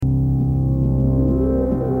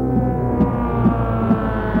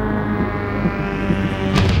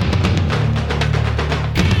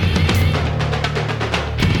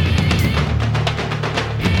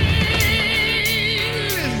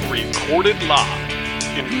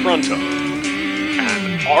in front of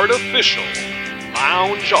an artificial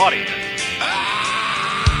lounge audience.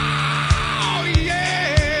 Oh,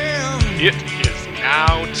 yeah! It is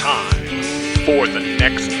now time for the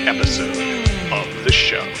next episode of the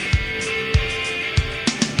show.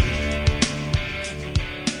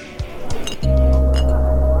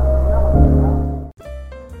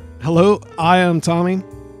 Hello, I am Tommy,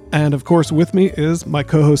 and of course with me is my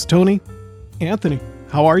co-host Tony. Anthony,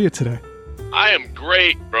 how are you today? I am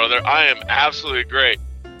great, brother. I am absolutely great.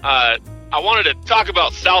 I wanted to talk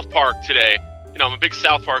about South Park today. You know, I'm a big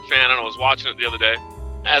South Park fan, and I was watching it the other day,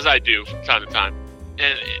 as I do from time to time.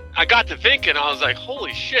 And I got to thinking, I was like,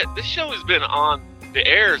 holy shit, this show has been on the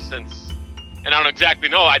air since, and I don't exactly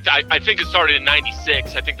know. I think it started in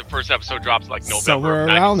 96. I think the first episode drops like November. Somewhere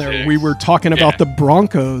around 96. there. We were talking about the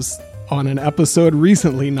Broncos on an episode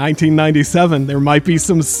recently, 1997. There might be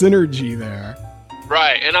some synergy there.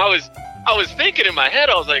 Right, and I was thinking in my head,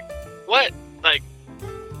 I was like, what? Like,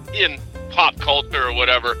 in pop culture or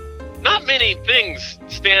whatever, not many things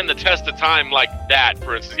stand the test of time like that,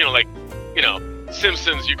 for instance.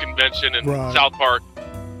 Simpsons you can mention, and right. South Park.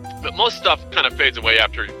 But most stuff kind of fades away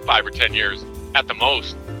after 5 or 10 years at the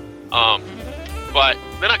most. But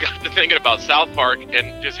then I got to thinking about South Park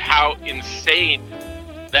and just how insane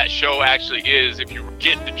that show actually is. If you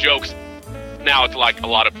get the jokes, now it's like a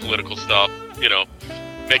lot of political stuff,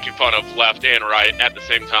 making fun of left and right at the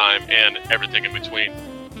same time and everything in between.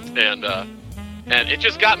 And it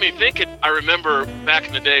just got me thinking. I remember back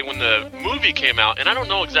in the day when the movie came out, and I don't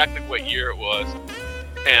know exactly what year it was,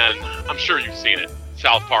 and I'm sure you've seen it.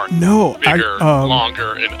 South Park. No. Bigger,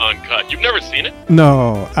 longer, and uncut. You've never seen it?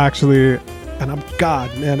 No, actually. And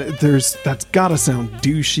that's gotta sound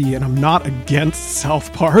douchey, and I'm not against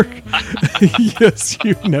South Park. Yes,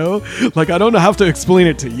 I don't have to explain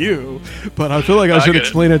it to you, but I feel like I should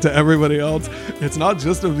explain it to everybody else. It's not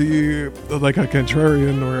just to be like a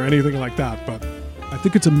contrarian or anything like that, but I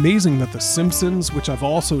think it's amazing that The Simpsons, which I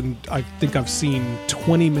think I've seen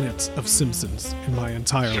 20 minutes of Simpsons in my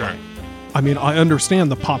entire life. I mean, I understand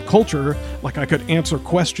the pop culture. Like, I could answer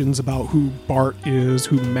questions about who Bart is,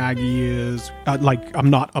 who Maggie is. I'm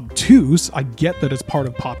not obtuse. I get that it's part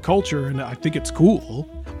of pop culture, and I think it's cool.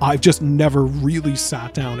 I've just never really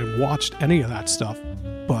sat down and watched any of that stuff.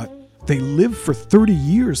 But they live for 30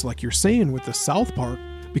 years, like you're saying, with the South Park,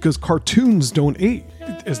 because cartoons don't age.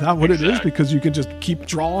 Is that what it is? Because you can just keep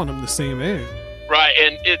drawing them the same age. Right,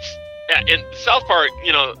 and in South Park,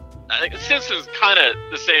 I think Simpsons kind of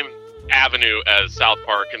the same avenue as South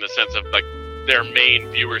Park in the sense of like their main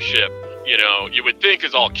viewership, you would think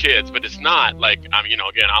is all kids, but it's not. Like, I'm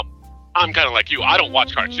kind of like you. I don't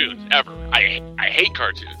watch cartoons ever. I hate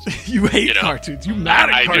cartoons. You hate cartoons. You mad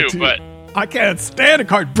at cartoons. I do, but I can't stand a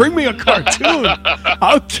cartoon. Bring me a cartoon.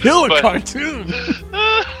 I'll kill a cartoon.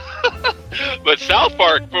 But South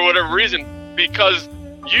Park, for whatever reason, because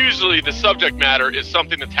usually the subject matter is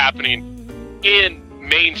something that's happening in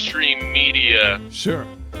mainstream media. Sure.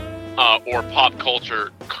 Or pop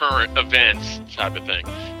culture, current events type of thing.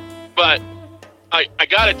 But I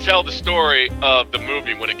got to tell the story of the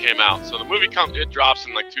movie when it came out. So the movie it drops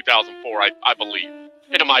in like 2004, I believe.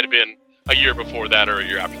 And it might have been a year before that or a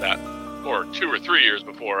year after that, or 2 or 3 years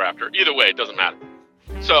before or after. Either way, it doesn't matter.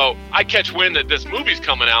 So I catch wind that this movie's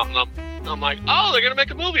coming out, and I'm like, oh, they're going to make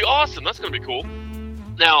a movie. Awesome. That's going to be cool.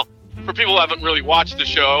 Now, for people who haven't really watched the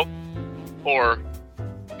show, or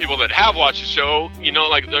people that have watched the show,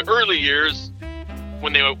 like the early years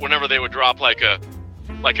whenever they would drop like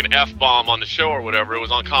an F-bomb on the show or whatever, it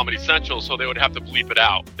was on Comedy Central, so they would have to bleep it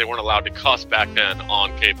out. They weren't allowed to cuss back then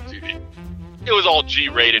on cable TV. It was all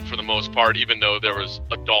G-rated for the most part, even though there was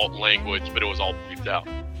adult language, but it was all bleeped out.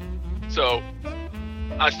 So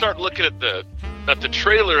I start looking at the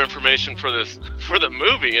trailer information for the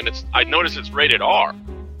movie, and I noticed it's rated R.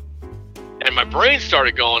 And my brain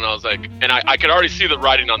started going. I was like, and I could already see the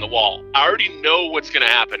writing on the wall. I already know what's going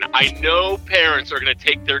to happen. I know parents are going to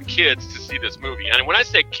take their kids to see this movie. And when I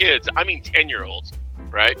say kids, I mean 10-year-olds,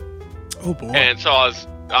 right? Oh, boy. And so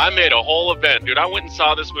I made a whole event, dude. I went and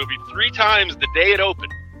saw this movie 3 times the day it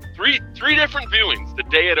opened. Three different viewings the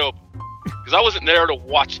day it opened. Because I wasn't there to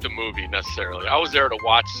watch the movie necessarily. I was there to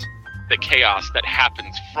watch the chaos that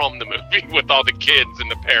happens from the movie with all the kids and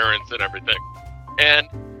the parents and everything. And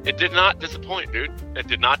it did not disappoint, dude. It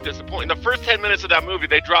did not disappoint. In the first 10 minutes of that movie,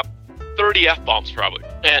 they dropped 30 F-bombs probably.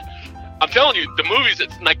 And I'm telling you, the movies,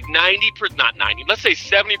 it's like 90%, not 90, let's say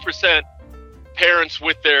 70% parents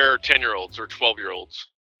with their 10-year-olds or 12-year-olds.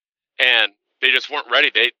 And they just weren't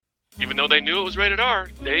ready. Even though they knew it was rated R,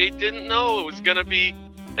 they didn't know it was going to be,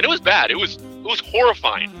 and it was bad. It was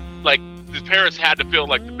horrifying. Like, his parents had to feel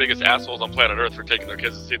like the biggest assholes on planet Earth for taking their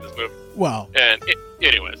kids to see this movie. Wow. And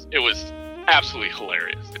anyways, it was absolutely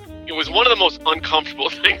hilarious. It was one of the most uncomfortable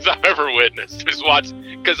things I've ever witnessed. Just watch,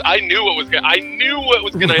 because I knew what was going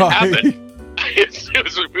to happen.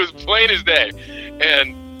 It was plain as day,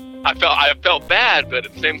 and I felt bad, but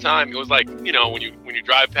at the same time, it was like, you know, when you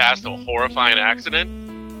drive past a horrifying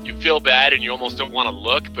accident, you feel bad and you almost don't want to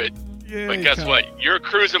look, but guess what? You're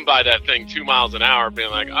cruising by that thing 2 miles an hour,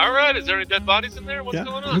 being like, all right, is there any dead bodies in there? What's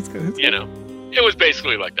going on? It's you know, it was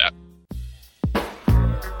basically like that.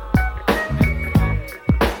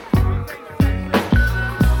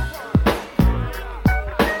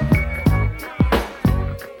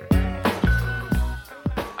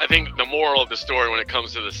 I think the moral of the story when it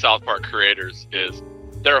comes to the South Park creators is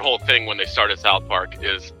their whole thing when they started South Park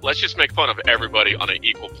is let's just make fun of everybody on an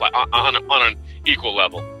equal on an equal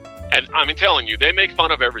level. And I'm telling you, they make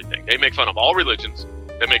fun of everything. They make fun of all religions.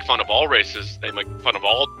 They make fun of all races. They make fun of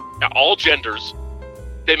all genders.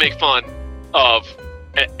 They make fun of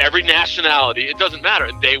every nationality. It doesn't matter.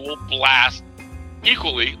 And they will blast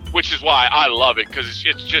equally, which is why I love it, because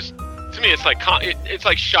it's just, to me, it's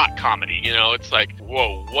like shot comedy. You know, it's like,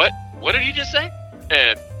 whoa, what did he just say?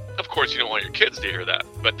 And of course, you don't want your kids to hear that.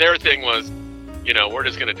 But their thing was, you know, we're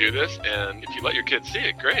just going to do this, and if you let your kids see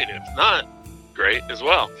it, great. If not, great as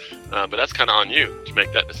well. But that's kind of on you to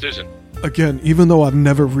make that decision. Again, even though I've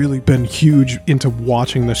never really been huge into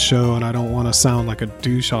watching the show, and I don't want to sound like a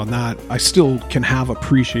douche on that, I still can have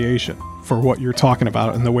appreciation for what you're talking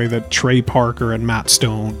about and the way that Trey Parker and Matt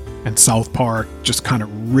Stone and South Park just kind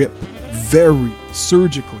of rip very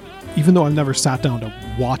surgically. Even though I've never sat down to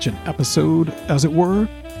watch an episode, as it were,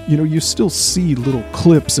 you know, you still see little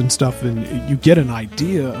clips and stuff, and you get an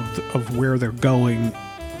idea of where they're going.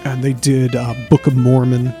 And they did Book of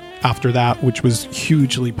Mormon after that, which was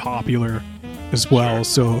hugely popular as well.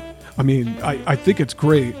 So, I mean, I think it's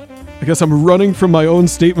great. I guess I'm running from my own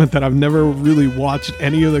statement that I've never really watched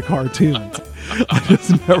any of the cartoons. I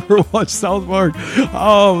just never watched South Park.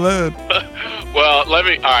 Oh, man. Well, all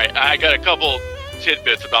right, I got a couple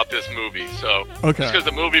tidbits about this movie. So, okay. Just because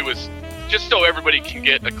the movie was, just so everybody can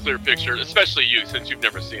get a clear picture, especially you, since you've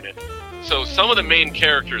never seen it. So, some of the main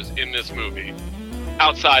characters in this movie,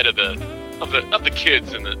 outside of the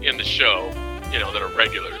kids in the show, you know, that are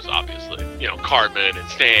regulars, obviously. You know, Cartman and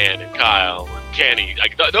Stan and Kyle and Kenny.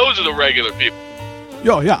 Like those are the regular people.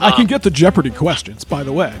 Yo, yeah, I can get the Jeopardy questions, by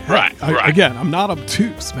the way. Right. Again, I'm not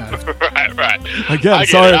obtuse, man. right. Again,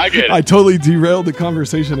 I totally derailed the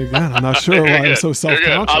conversation again. I'm not sure why I'm so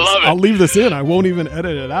self-conscious. I love it. I'll leave this in. I won't even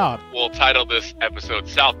edit it out. We'll title this episode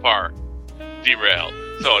South Park Derailed,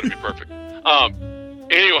 so it'll be perfect.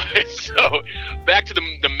 Anyway, so back to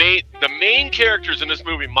the main characters in this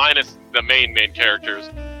movie, minus the main characters,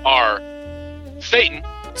 are Satan.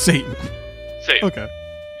 Okay.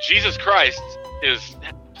 Jesus Christ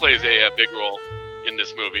plays a big role in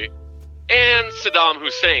this movie, and Saddam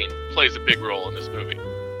Hussein plays a big role in this movie.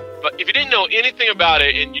 But if you didn't know anything about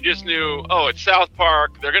it and you just knew, oh, it's South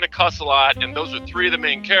Park, they're gonna cuss a lot, and those are three of the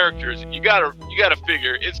main characters, you gotta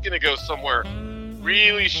figure it's gonna go somewhere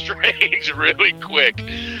really strange really quick.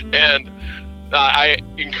 And I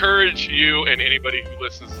encourage you and anybody who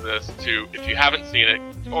listens to this to, if you haven't seen it,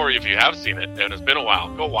 or if you have seen it and it's been a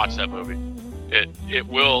while, go watch that movie. It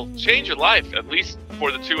will change your life, at least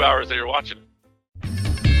for the 2 hours that you're watching it.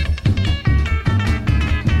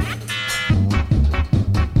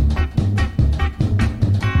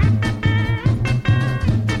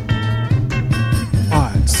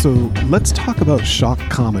 Alright, so let's talk about shock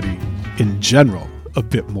comedy in general a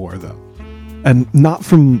bit more, though. And not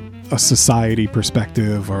from a society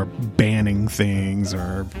perspective or banning things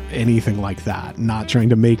or anything like that. Not trying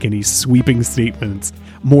to make any sweeping statements,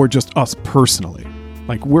 more just us personally.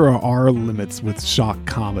 Like, where are our limits with shock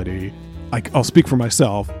comedy? Like, I'll speak for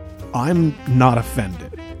myself. I'm not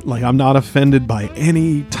offended. Like, I'm not offended by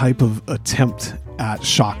any type of attempt at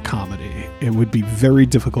shock comedy. It would be very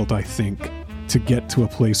difficult, I think, to get to a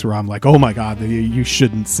place where I'm like, oh my God, you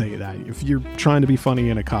shouldn't say that. If you're trying to be funny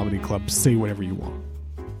in a comedy club, say whatever you want.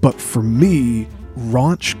 But for me,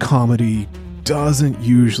 raunch comedy doesn't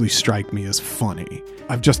usually strike me as funny.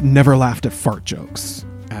 I've just never laughed at fart jokes.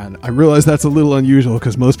 And I realize that's a little unusual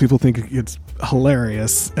because most people think it's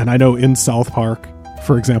hilarious. And I know in South Park,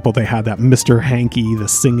 for example, they had that Mr. Hanky, the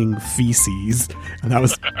singing feces, and that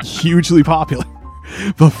was hugely popular.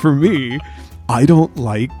 But for me, I don't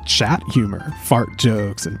like chat humor, fart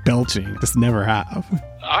jokes, and belching. Just never have.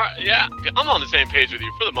 Yeah, I'm on the same page with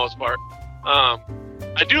you for the most part.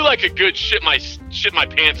 I do like a good shit my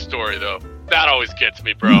pants story though. That always gets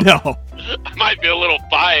me, bro. No. I might be a little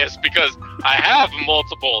biased because I have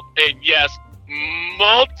multiple, and yes,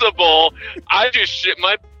 multiple. I just shit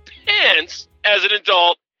my pants as an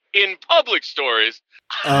adult in public stories.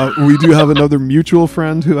 We do have another mutual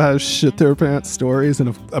friend who has shit their pants stories,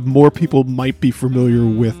 and more people might be familiar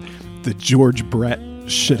with the George Brett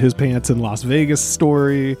shit his pants in Las Vegas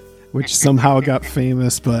story, which somehow got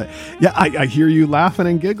famous. But yeah, I hear you laughing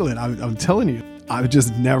and giggling. I'm telling you, I've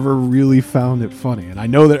just never really found it funny, and I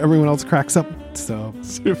know that everyone else cracks up. So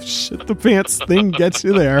if shit the pants thing gets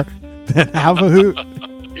you there, then have a hoot.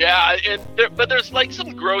 Yeah, but there's like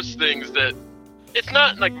some gross things that it's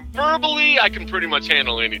not like verbally. I can pretty much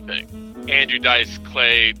handle anything. Andrew Dice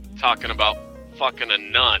Clay talking about fucking a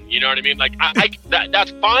nun. You know what I mean? Like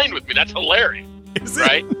that's fine with me. That's hilarious,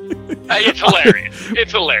 right? It's hilarious.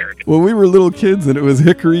 It's hilarious. When we were little kids and it was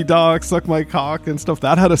Hickory Dog, Suck My Cock and stuff,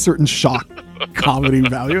 that had a certain shock comedy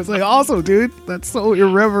value. It's like, awesome, dude. That's so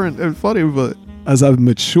irreverent and funny. But as I've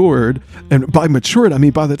matured, and by matured, I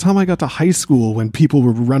mean by the time I got to high school, when people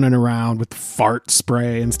were running around with fart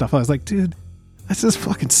spray and stuff, I was like, dude, that's just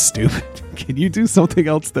fucking stupid. Can you do something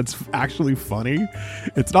else that's actually funny?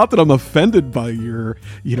 It's not that I'm offended by your,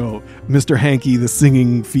 Mr. Hanky, the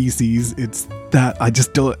singing feces. It's that I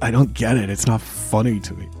don't get it. It's not funny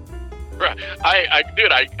to me. Right.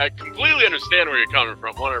 I completely understand where you're coming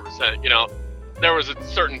from, 100%. There was a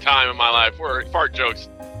certain time in my life where fart jokes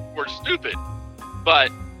were stupid,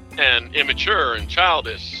 and immature and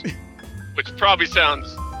childish, which probably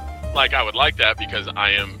sounds like I would like that because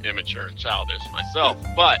I am immature and childish myself.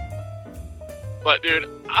 But dude,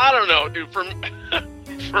 I don't know, dude. For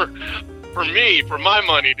me, for my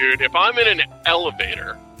money, dude, if I'm in an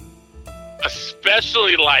elevator,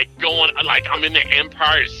 especially like I'm in the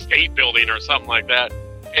Empire State Building or something like that,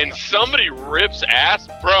 and somebody rips ass,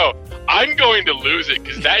 bro, I'm going to lose it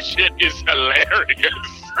because that shit is hilarious.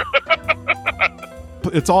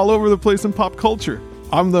 It's all over the place in pop culture.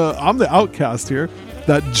 I'm the outcast here.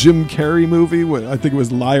 That Jim Carrey movie, I think it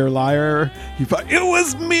was Liar Liar. He thought, it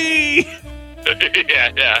was me.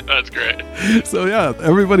 yeah, that's great. So yeah,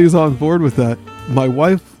 everybody's on board with that. My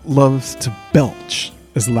wife loves to belch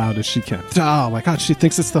as loud as she can. Oh my God, she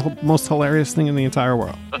thinks it's the most hilarious thing in the entire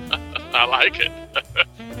world. I like it.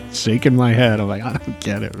 Shaking my head. I'm like, I don't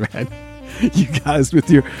get it, man. You guys with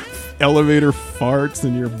your elevator farts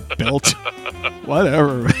and your belch.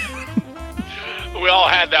 Whatever. We all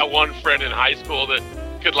had that one friend in high school that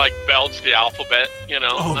could like belch the alphabet,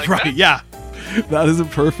 Oh, like right, that. yeah. That is a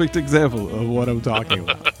perfect example of what I'm talking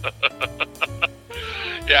about.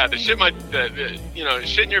 Yeah, the shit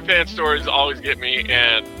in your pants stories always get me,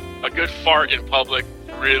 and a good fart in public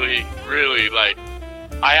really, really, like,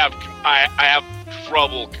 I have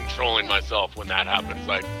trouble controlling myself when that happens.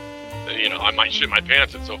 Like, I might shit my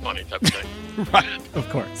pants. It's so funny type of thing. Right, of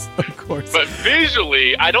course. But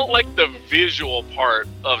visually, I don't like the visual part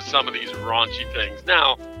of some of these raunchy things.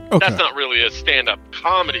 Now, That's not really a stand-up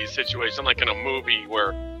comedy situation, like in a movie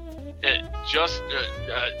where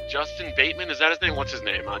Justin Bateman, is that his name? What's his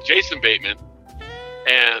name? Jason Bateman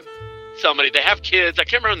and somebody, they have kids. I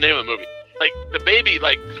can't remember the name of the movie. Like, the baby,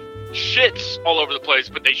 like, shits all over the place,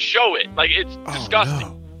 but they show it. Like, it's disgusting.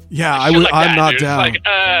 No. Yeah, I'm not down. Like,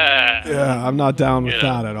 yeah, I'm not down with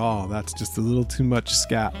that at all. That's just a little too much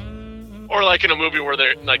scat. Or like in a movie where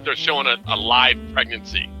they're showing a live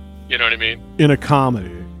pregnancy. You know what I mean? In a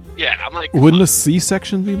comedy. Yeah, I'm like, wouldn't a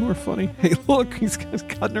C-section be more funny? Hey, look, he's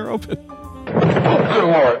cutting her open.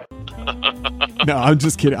 No, I'm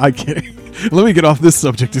just kidding. I'm kidding. Let me get off this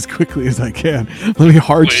subject as quickly as I can. Let me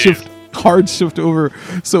hard shift over.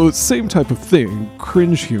 So same type of thing,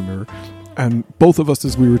 cringe humor. And both of us,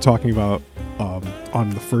 as we were talking about on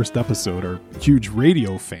the first episode, are huge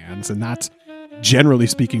radio fans. And that's, generally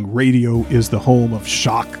speaking, radio is the home of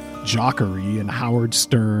shock jockery and Howard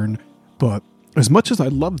Stern. But as much as I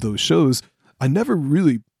love those shows, I never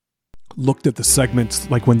really looked at the segments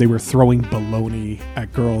like when they were throwing baloney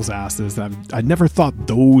at girls' asses. I never thought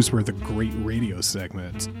those were the great radio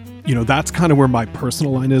segments. That's kind of where my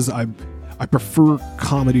personal line is. I prefer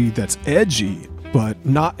comedy that's edgy, but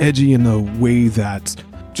not edgy in the way that's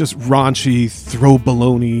just raunchy, throw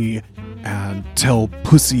baloney, and tell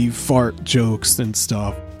pussy fart jokes and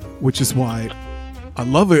stuff, which is why I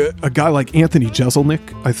love a guy like Anthony Jeselnik,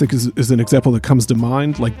 I think is an example that comes to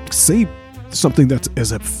mind. Like, say something that's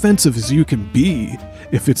as offensive as you can be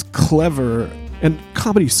if it's clever. And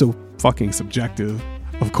comedy's so fucking subjective,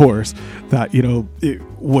 of course, that,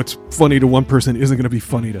 what's funny to one person isn't going to be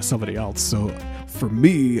funny to somebody else. So for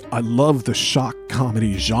me, I love the shock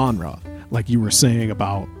comedy genre. Like you were saying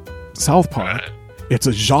about South Park, it's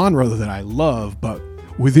a genre that I love, but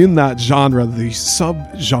within that genre, the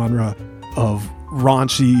sub-genre of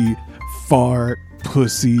raunchy, fart,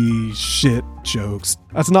 pussy, shit jokes.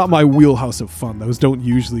 That's not my wheelhouse of fun. Those don't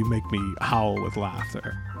usually make me howl with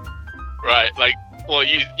laughter. Right, like, well,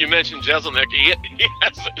 you mentioned Jeselnik. He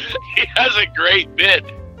has a great bit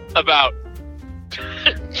about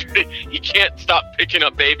he can't stop picking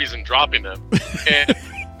up babies and dropping them. And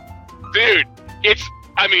dude, it's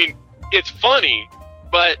funny,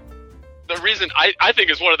 but the reason I think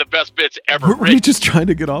it's one of the best bits ever. Were you just trying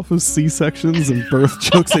to get off of C-sections and birth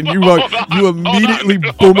jokes, and you immediately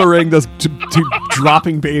boomeranged us to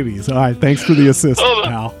dropping babies? All right, thanks for the assist,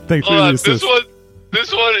 pal. Thanks for the assist.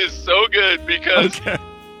 This one is so good because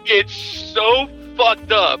it's so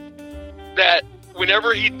fucked up that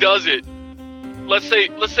whenever he does it, let's say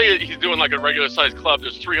he's doing like a regular sized club.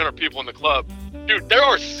 There's 300 people in the club, dude. There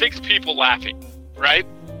are 6 people laughing, right?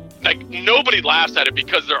 Like, nobody laughs at it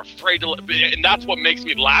because they're afraid to, and that's what makes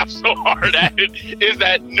me laugh so hard at it, is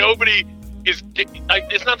that nobody is,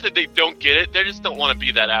 it's not that they don't get it, they just don't want to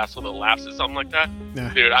be that asshole that laughs at something like that.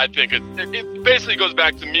 Yeah. Dude, I think it basically goes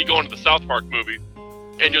back to me going to the South Park movie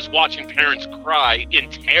and just watching parents cry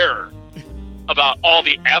in terror about all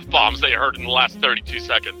the F-bombs they heard in the last 32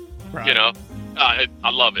 seconds, right. You know? I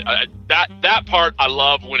love it. That part I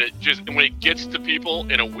love when it gets to people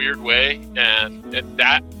in a weird way, and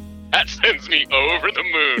that sends me over the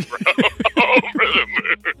moon, bro. Over the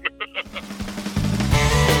moon.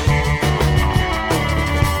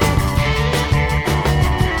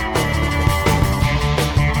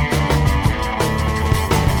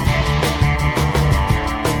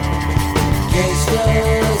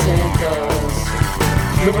 Gangsters and thugs,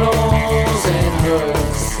 criminals and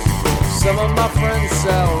hoods. Some of my friends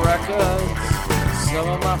sell records, some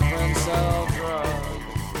of my friends sell drugs.